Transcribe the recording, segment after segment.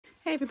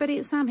Hey everybody,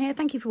 it's Sam here.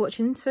 Thank you for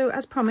watching. So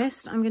as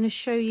promised, I'm going to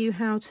show you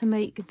how to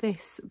make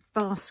this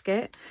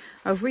basket.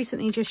 I've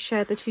recently just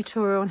shared the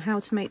tutorial on how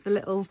to make the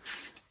little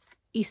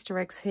Easter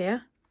eggs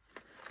here,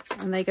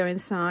 and they go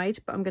inside,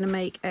 but I'm going to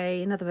make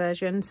another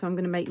version, so I'm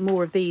going to make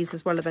more of these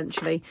as well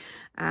eventually,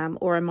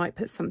 or I might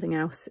put something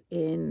else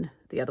in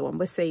the other one,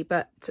 we'll see.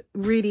 But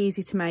really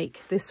easy to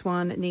make. This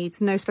one needs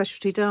no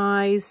specialty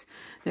dyes,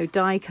 no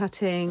die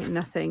cutting,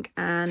 nothing,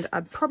 and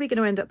I'm probably going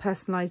to end up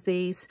personalize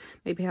these,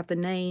 maybe have the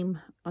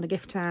name on a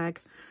gift tag,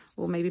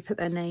 or maybe put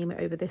their name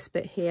over this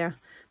bit here.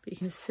 But you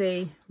can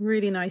see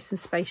really nice and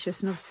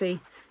spacious, and obviously,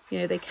 you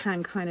know, they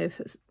can kind of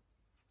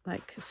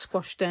like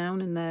squash down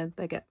and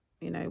they get,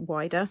 you know,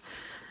 wider.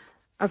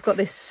 I've got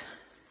this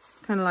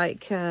kind of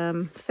like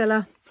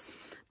filler,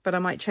 but I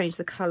might change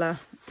the colour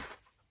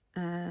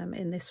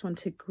in this one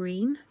to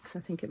green, because I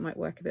think it might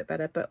work a bit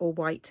better, or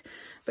white.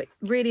 But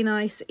really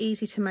nice,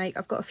 easy to make.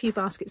 I've got a few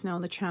baskets now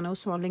on the channel,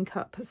 so I'll link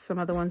up some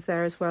other ones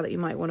there as well that you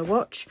might want to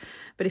watch.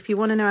 But if you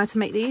want to know how to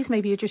make these,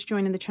 maybe you're just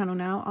joining the channel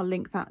now, I'll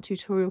link that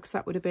tutorial, because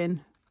that would have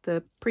been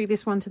the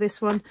previous one to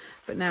this one.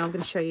 But now I'm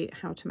going to show you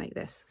how to make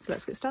this. So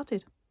let's get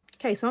started.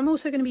 Okay, so I'm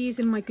also going to be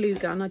using my glue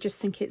gun. I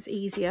just think it's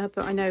easier,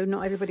 but I know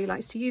not everybody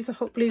likes to use a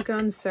hot glue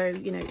gun, so,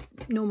 you know,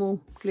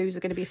 normal glues are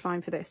going to be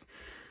fine for this.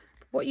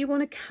 What you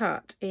want to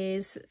cut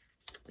is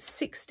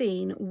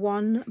 16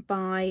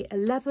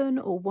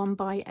 1x11 or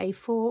 1x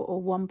A4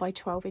 or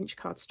 1x12 inch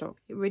cardstock.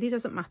 It really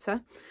doesn't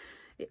matter.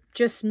 It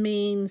just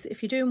means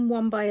if you're doing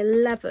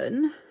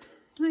 1x11,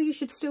 you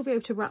should still be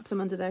able to wrap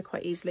them under there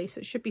quite easily, so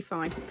it should be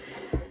fine.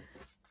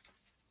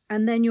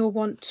 And then you'll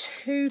want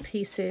 2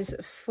 pieces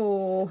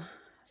for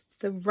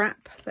the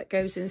wrap that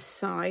goes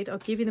inside. I'll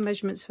give you the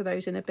measurements for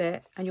those in a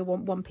bit, and you'll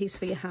want 1 piece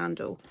for your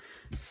handle.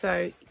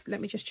 So let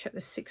me just check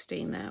the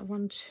 16 there.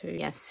 1, 2,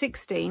 yeah,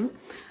 16.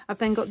 I've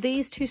then got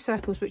these 2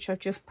 circles which I've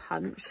just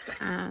punched,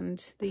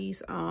 and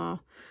these are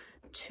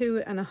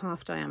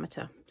 2.5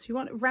 diameter. So you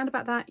want around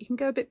about that. You can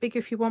go a bit bigger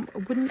if you want, but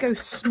I wouldn't go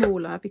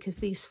smaller, because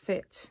these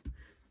fit,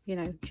 you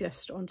know,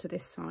 just onto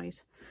this side.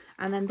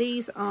 And then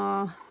these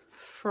are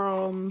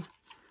from,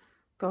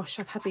 gosh,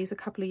 I've had these a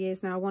couple of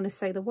years now. I want to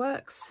say The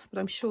Works, but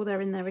I'm sure they're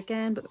in there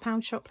again. But the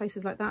pound shop,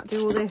 places like that,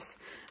 do all this.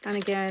 And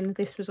again,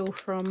 this was all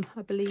from,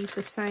 I believe,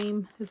 the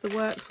same as The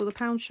Works or the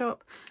pound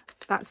shop.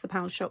 That's the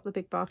pound shop, the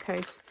big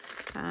barcodes.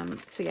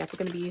 So yeah, we're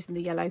going to be using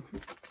the yellow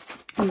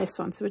on this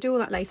one. So we'll do all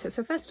that later.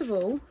 So first of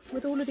all,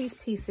 with all of these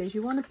pieces,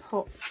 you want to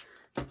pop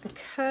a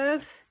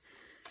curve,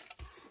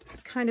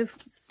 kind of,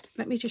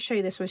 let me just show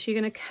you this one. So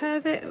you're going to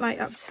curve it like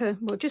up to,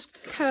 well, just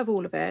curve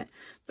all of it,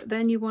 but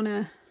then you want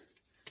to,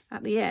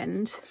 at the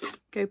end,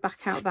 go back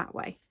out that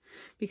way,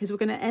 because we're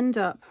going to end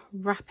up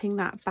wrapping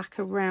that back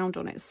around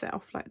on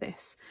itself like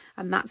this,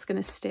 and that's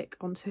going to stick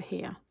onto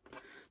here.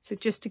 So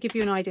just to give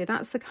you an idea,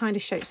 that's the kind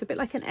of shape. It's a bit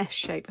like an S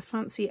shape, a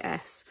fancy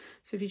S.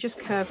 So if you just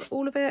curve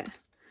all of it,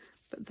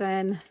 but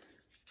then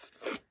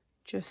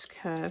just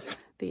curve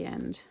the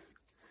end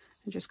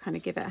and just kind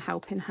of give it a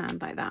helping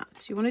hand like that.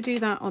 So you want to do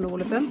that on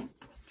all of them.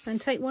 Then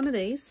take one of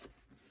these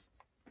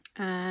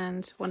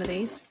and one of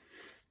these,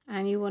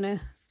 and you want to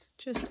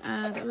just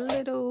add a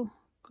little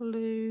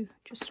glue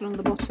just along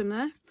the bottom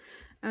there, and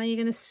then you're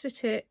going to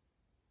sit it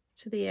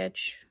to the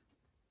edge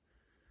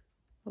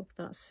of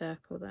that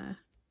circle there.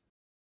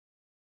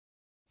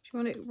 You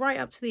want it right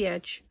up to the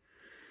edge,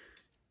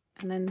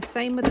 and then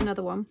same with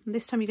another one, and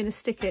this time you're going to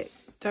stick it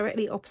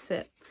directly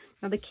opposite.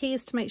 Now the key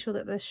is to make sure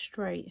that they're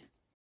straight.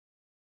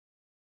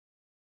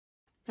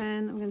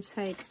 Then I'm going to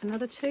take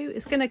another 2.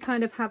 It's going to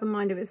kind of have a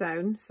mind of its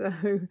own, so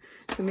it's going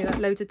to be like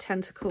loads of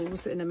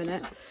tentacles in a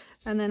minute.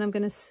 And then I'm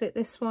going to sit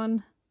this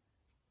one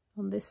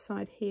on this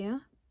side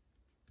here.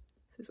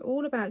 So it's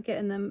all about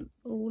getting them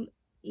all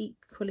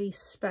equally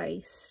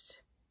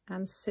spaced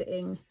and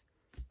sitting,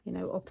 you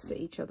know, opposite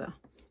each other.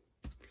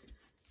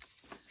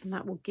 And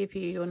that will give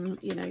you your,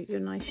 you know, your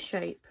nice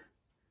shape.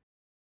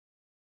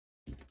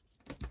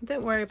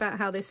 Don't worry about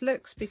how this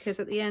looks, because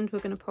at the end we're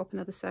going to pop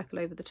another circle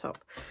over the top,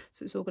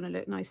 so it's all going to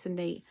look nice and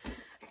neat.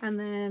 And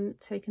then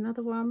take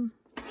another one,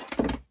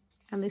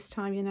 and this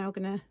time you're now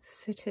going to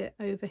sit it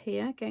over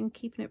here, again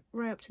keeping it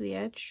right up to the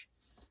edge,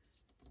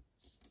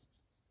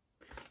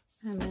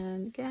 and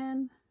then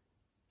again,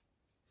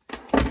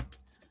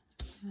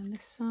 and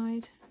this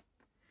side,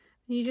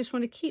 and you just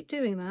want to keep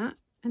doing that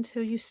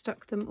until you've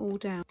stuck them all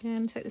down.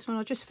 Again, take this one.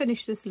 I'll just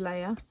finish this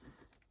layer,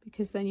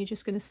 because then you're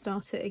just going to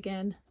start it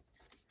again.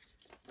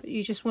 But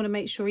you just want to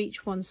make sure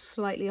each one's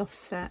slightly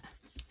offset.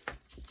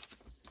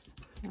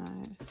 So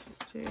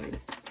let's do this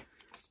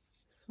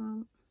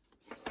one.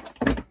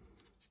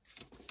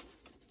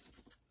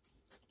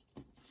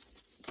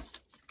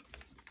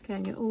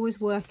 Again, you're always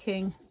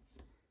working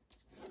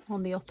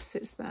on the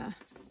opposites there.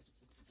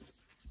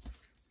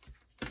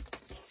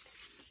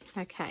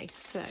 Okay,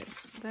 so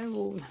they're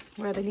all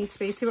where they need to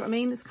be. See what I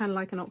mean? It's kind of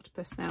like an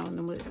octopus now, and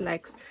then with its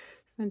legs.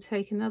 Then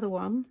take another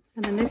one,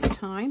 and then this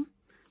time,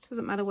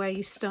 doesn't matter where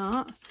you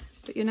start,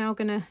 but you're now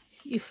gonna,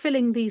 you're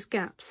filling these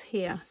gaps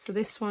here. So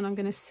this one I'm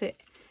going to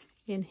sit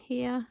in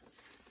here,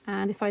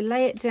 and if I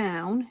lay it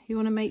down, you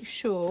want to make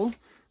sure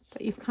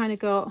that you've kind of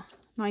got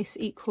nice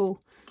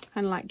equal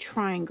kind of like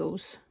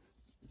triangles,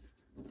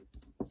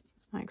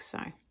 like so.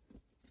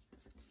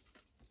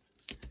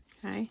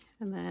 Okay,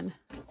 and then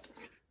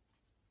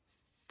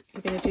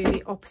you're going to do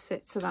the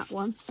opposite to that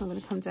one. So I'm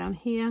going to come down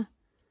here,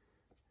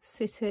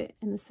 sit it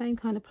in the same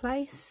kind of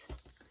place,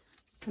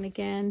 and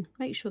again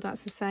make sure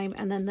that's the same,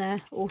 and then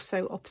they're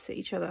also opposite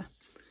each other.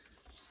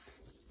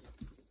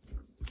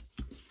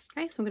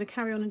 Okay, so I'm going to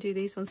carry on and do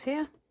these ones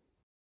here.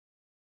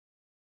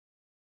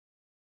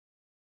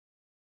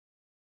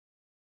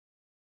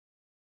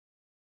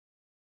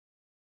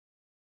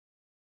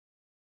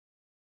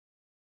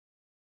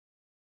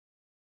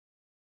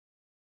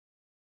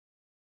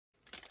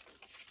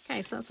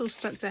 Okay, so that's all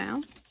stuck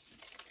down.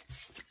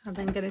 I'm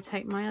then going to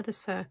take my other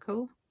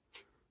circle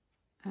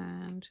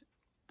and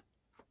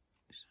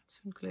add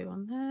some glue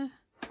on there.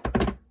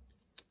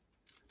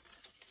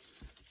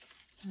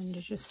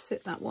 And just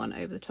sit that one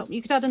over the top.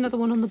 You could add another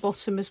one on the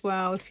bottom as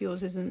well if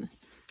yours isn't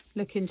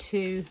looking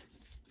too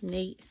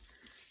neat.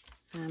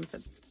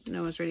 But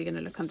no one's really going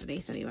to look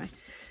underneath anyway.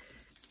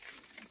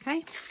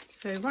 Okay,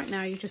 so right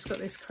now you've just got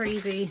this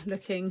crazy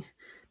looking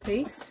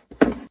piece.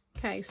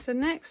 Okay, so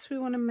next we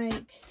want to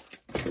make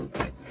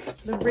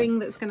the ring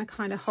that's going to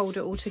kind of hold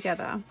it all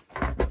together.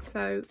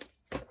 So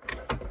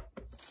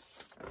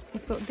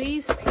you've got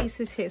these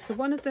pieces here. So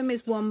one of them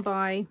is 1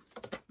 by,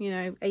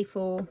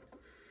 A4,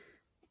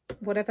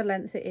 whatever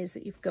length it is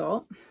that you've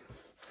got.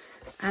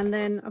 And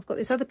then I've got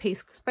this other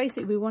piece, because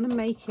basically we want to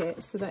make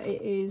it so that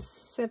it is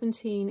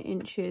 17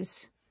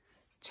 inches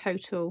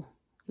total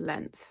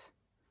length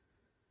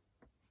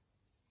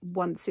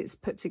once it's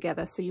put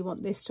together. So you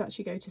want this to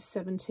actually go to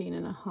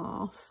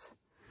 17.5.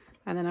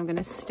 And then I'm going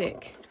to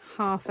stick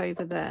half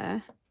over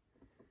there,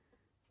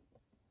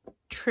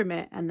 trim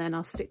it, and then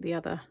I'll stick the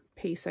other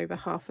piece over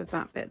half of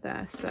that bit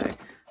there. So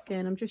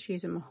again, I'm just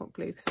using my hot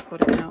glue because I've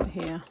got it out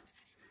here.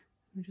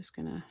 I'm just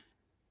going to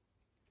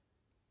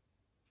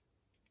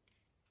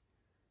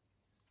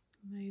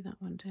lay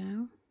that one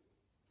down.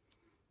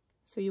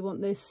 So you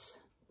want this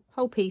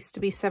whole piece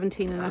to be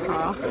 17.5.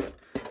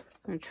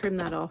 I'm going to trim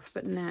that off,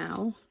 but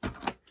now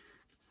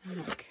I'm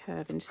going to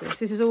curve into this.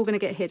 This is all going to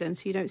get hidden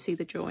so you don't see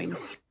the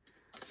joins.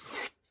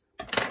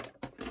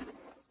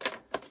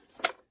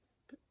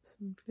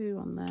 Some glue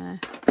on there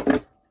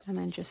and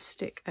then just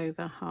stick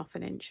over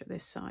 1/2 inch at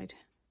this side.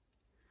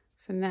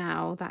 So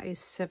now that is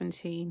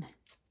 17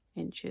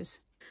 inches.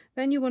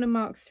 Then you want to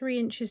mark 3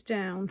 inches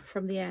down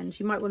from the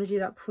end. You might want to do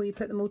that before you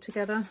put them all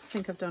together. I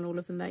think I've done all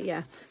of them there.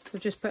 Yeah, so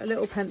just put a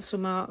little pencil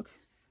mark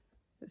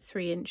at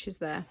 3 inches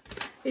there.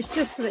 It's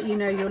just so that you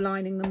know you're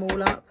lining them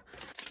all up.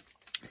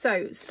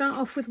 So start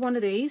off with one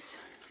of these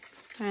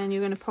and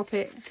you're going to pop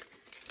it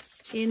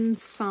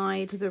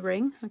inside the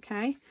ring,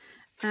 okay?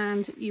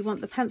 And you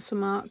want the pencil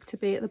mark to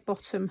be at the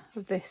bottom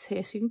of this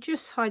here. So you can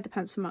just hide the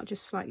pencil mark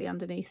just slightly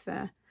underneath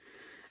there.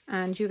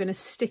 And you're going to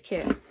stick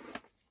it.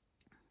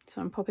 So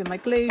I'm popping my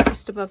glue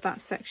just above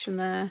that section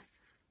there.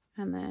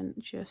 And then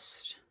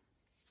just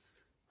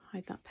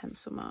hide that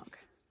pencil mark.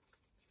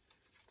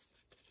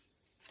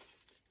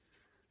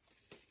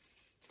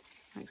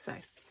 Like so.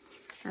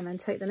 And then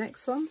take the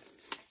next one.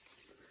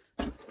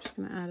 I'm just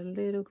going to add a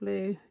little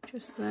glue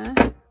just there.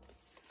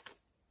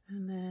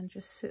 And then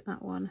just sit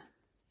that one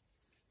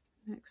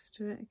next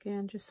to it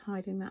again, just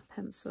hiding that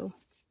pencil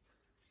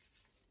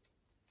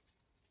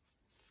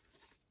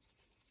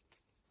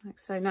like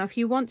so. Now if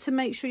you want to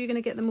make sure you're going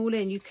to get them all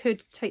in, you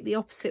could take the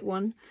opposite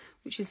one,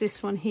 which is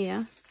this one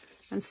here,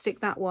 and stick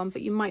that one,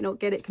 but you might not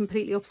get it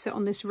completely opposite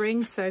on this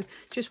ring. So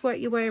just work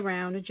your way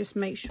around and just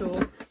make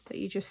sure that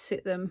you just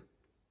sit them,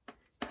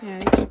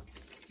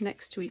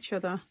 next to each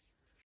other.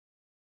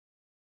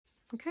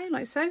 Okay,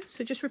 like so.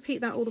 So just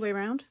repeat that all the way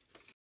around.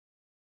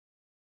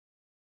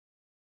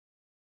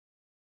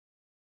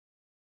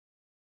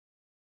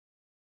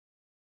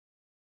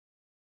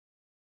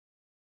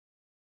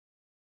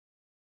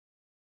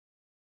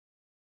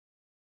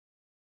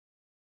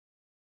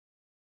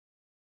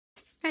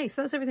 Okay,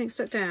 so that's everything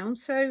stuck down.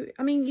 So,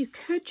 I mean, you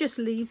could just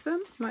leave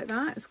them like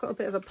that. It's got a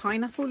bit of a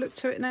pineapple look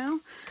to it now.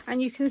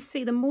 And you can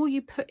see the more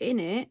you put in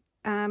it,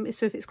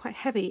 so if it's quite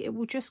heavy, it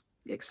will just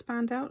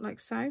expand out like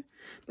so.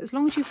 But as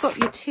long as you've got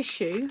your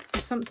tissue or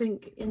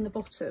something in the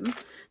bottom,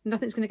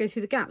 nothing's going to go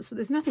through the gaps. But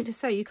there's nothing to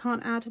say you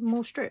can't add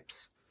more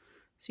strips.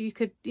 So you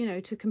could,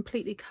 to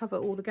completely cover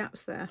all the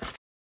gaps there.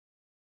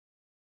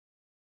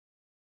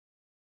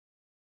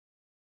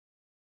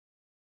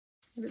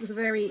 It looks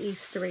very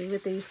Eastery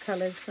with these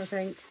colours, I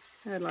think.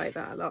 I like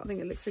that a lot. I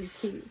think it looks really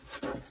cute.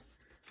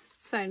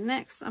 So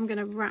next I'm going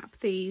to wrap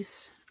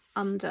these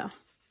under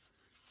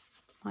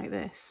like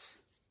this.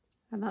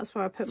 And that's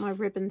where I put my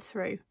ribbon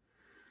through.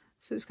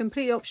 So it's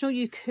completely optional.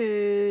 You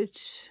could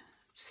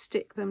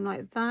stick them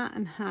like that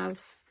and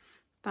have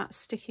that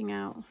sticking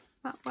out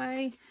that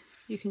way.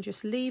 You can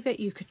just leave it.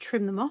 You could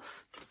trim them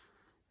off.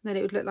 Then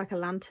it would look like a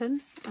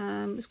lantern.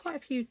 There's quite a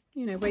few,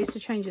 ways to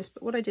change this,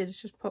 but what I did is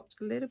just popped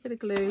a little bit of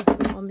glue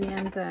on the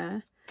end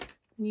there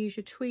and use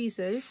your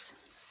tweezers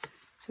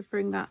to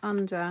bring that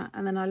under,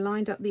 and then I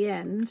lined up the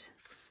end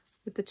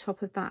with the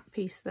top of that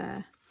piece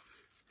there.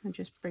 and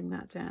just bring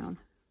that down.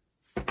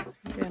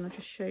 So again, I'll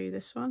just show you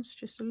this one. It's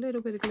just a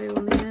little bit of glue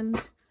on the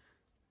end.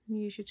 And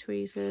use your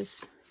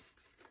tweezers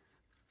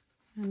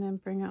and then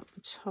bring up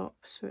the top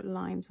so it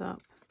lines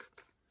up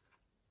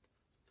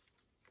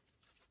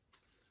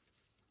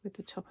with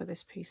the top of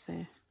this piece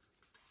here.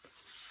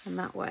 And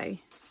that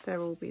way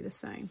they'll all be the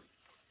same,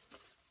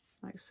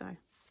 like so.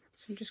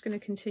 So I'm just going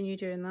to continue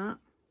doing that.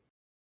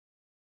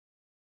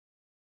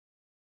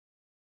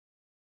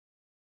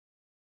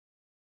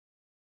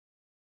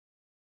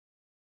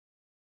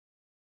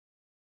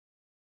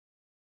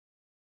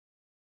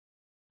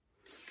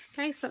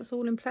 Okay, so that's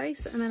all in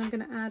place, and then I'm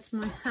going to add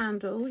my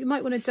handle. You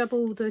might want to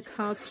double the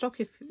cardstock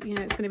if you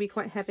know it's going to be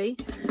quite heavy.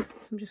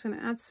 So I'm just going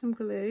to add some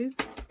glue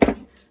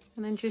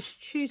and then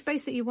just choose,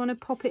 basically you want to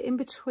pop it in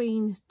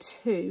between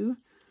two.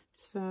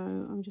 So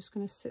I'm just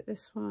going to sit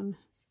this one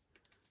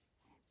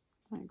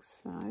like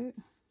so.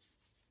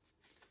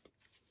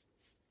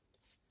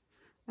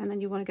 And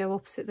then you want to go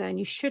opposite there, and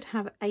you should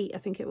have 8, I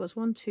think it was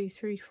 1, 2,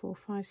 3, 4,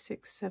 5,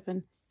 6,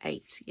 7,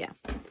 8. Yeah.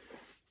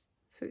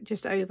 So it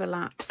just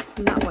overlaps,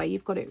 and that way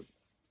you've got it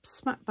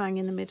smack bang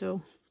in the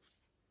middle.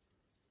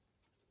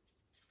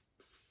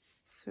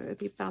 So it'll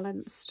be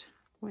balanced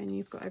when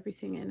you've got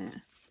everything in it,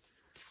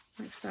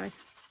 like so. And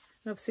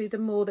obviously the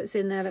more that's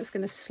in there, that's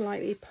going to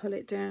slightly pull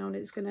it down.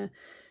 It's going to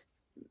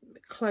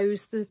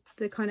close the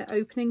kind of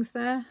openings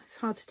there. It's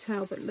hard to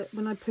tell, but look,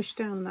 when I push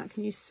down on that,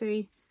 can you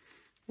see?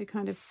 They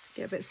kind of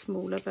get a bit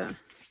smaller, but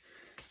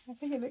I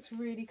think it looks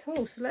really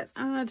cool. So let's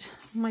add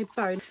my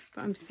bow.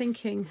 But I'm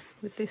thinking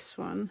with this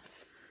one,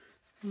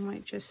 I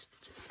might just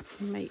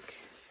make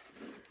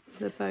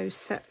the bow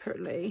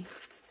separately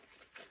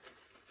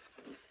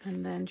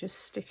and then just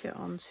stick it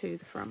onto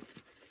the front.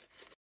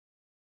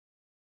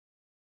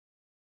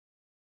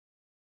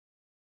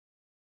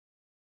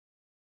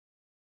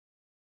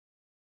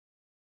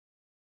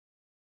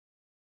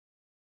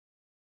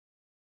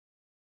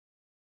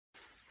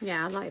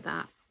 Yeah, I like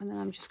that. And then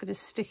I'm just going to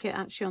stick it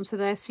actually onto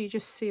there, so you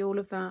just see all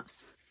of that.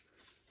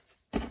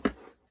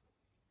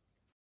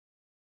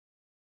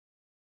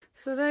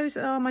 So those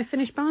are my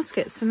finished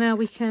baskets. So now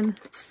we can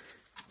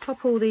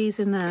pop all these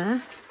in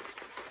there.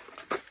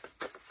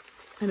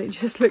 And it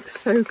just looks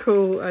so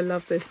cool. I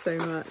love this so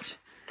much.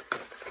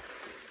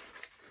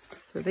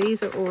 So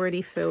these are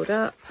already filled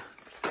up.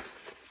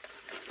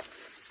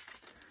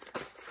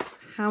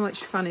 How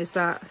much fun is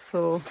that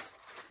for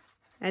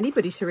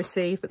anybody to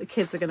receive? But the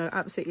kids are going to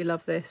absolutely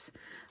love this.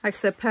 Like I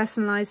said,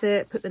 personalise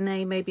it, put the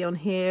name maybe on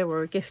here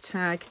or a gift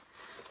tag.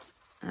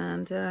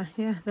 And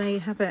yeah, there you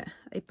have it,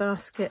 a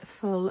basket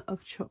full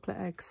of chocolate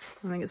eggs.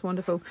 I think it's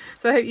wonderful.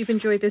 So I hope you've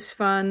enjoyed this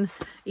fun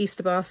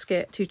Easter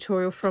basket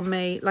tutorial from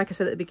me. Like I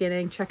said at the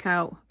beginning, check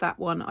out that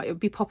one. It'll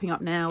be popping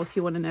up now if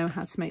you want to know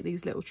how to make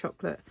these little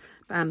chocolate,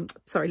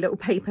 little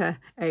paper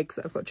eggs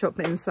that have got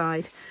chocolate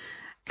inside.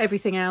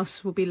 Everything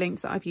else will be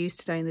linked that I've used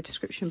today in the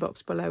description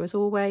box below as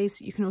always.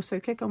 You can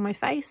also click on my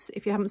face.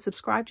 If you haven't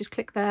subscribed, just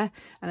click there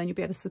and then you'll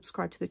be able to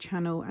subscribe to the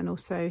channel and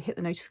also hit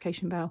the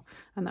notification bell,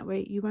 and that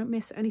way you won't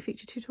miss any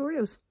future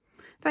tutorials.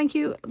 Thank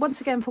you once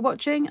again for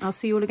watching. I'll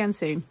see you all again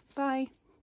soon. Bye.